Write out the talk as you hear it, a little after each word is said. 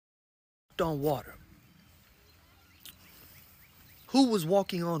walked on water, who was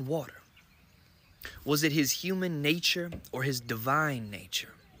walking on water? Was it his human nature or his divine nature?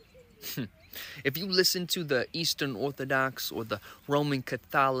 If you listen to the Eastern Orthodox or the Roman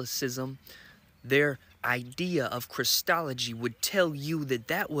Catholicism, their idea of Christology would tell you that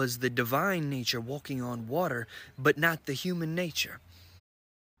that was the divine nature walking on water, but not the human nature.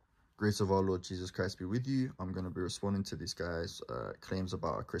 Grace of our Lord Jesus Christ be with you. I'm going to be responding to these guys' claims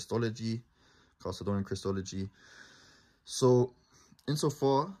about a Christology, Chalcedonian Christology. So,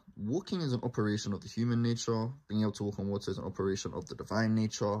 insofar, walking is an operation of the human nature. Being able to walk on water is an operation of the divine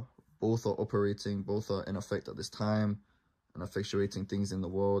nature. Both are operating, both are in effect at this time and effectuating things in the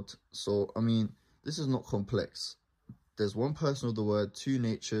world. So, I mean, this is not complex. There's one person of the word, two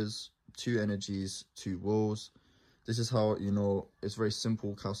natures, two energies, two wills. This is how, you know, it's very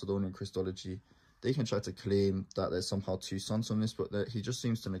simple Chalcedonian Christology. They can try to claim that there's somehow two sons on this, but he just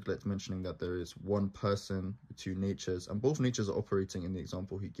seems to neglect mentioning that there is one person with two natures, and both natures are operating in the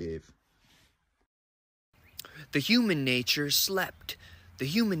example he gave. The human nature slept. The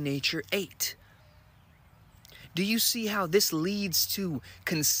human nature ate. Do you see how this leads to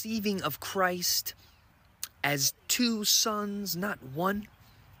conceiving of Christ as two sons, not one?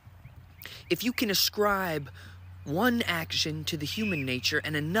 If you can ascribe one action to the human nature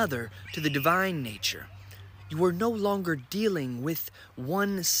and another to the divine nature, you are no longer dealing with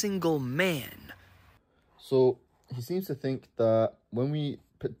one single man. So he seems to think that when we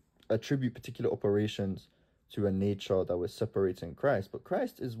attribute particular operations to a nature, that we're separating Christ, but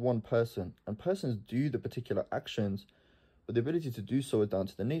Christ is one person, and persons do the particular actions, but the ability to do so is down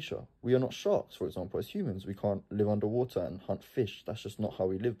to the nature. We are not sharks, for example. As humans, we can't live underwater and hunt fish. That's just not how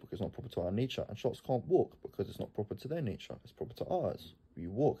we live, because it's not proper to our nature. And sharks can't walk because it's not proper to their nature. It's proper to ours. We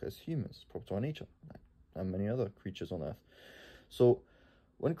walk as humans. It's proper to our nature, and many other creatures on earth. So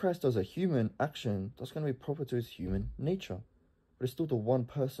when Christ does a human action, that's going to be proper to his human nature, but it's still the one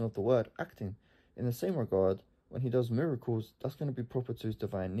person of the word acting. In the same regard, when he does miracles, that's going to be proper to his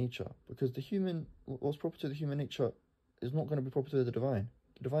divine nature, because what's proper to the human nature is not going to be proper to the divine.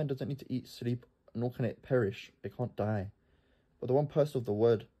 The divine doesn't need to eat, sleep, nor can it perish. It can't die. But the one person of the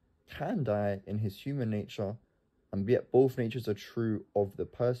word can die in his human nature, and yet both natures are true of the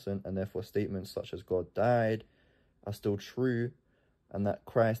person, and therefore statements such as God died are still true, and that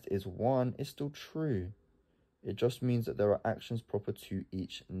Christ is one is still true. It just means that there are actions proper to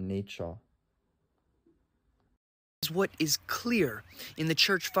each nature. What is clear in the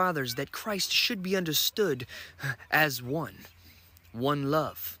Church Fathers, that Christ should be understood as one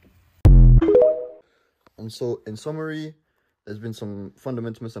love. And so, in summary, there's been some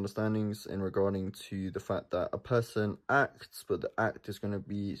fundamental misunderstandings in regarding to the fact that a person acts, but the act is going to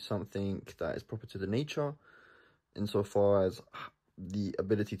be something that is proper to the nature, insofar as the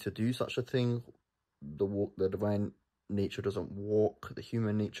ability to do such a thing. The divine nature doesn't walk, the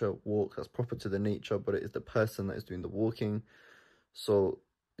human nature walks. That's proper to the nature, but it is the person that is doing the walking. So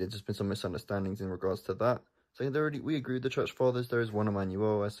there's just been some misunderstandings in regards to that. So we agree with the Church Fathers. There is one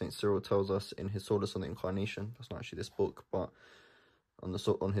Emmanuel, as St. Cyril tells us in his Solus on the Incarnation. That's not actually this book, but on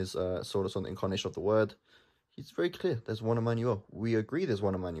his Solus on the Incarnation of the Word, he's very clear. There's one Emmanuel. We agree there's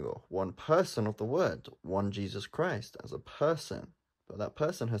one Emmanuel, one person of the Word, one Jesus Christ as a person, but that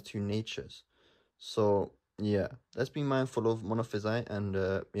person has two natures. So yeah, let's be mindful of monophysite and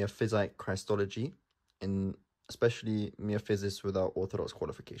miaphysite Christology, especially miaphysis without Orthodox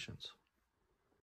qualifications.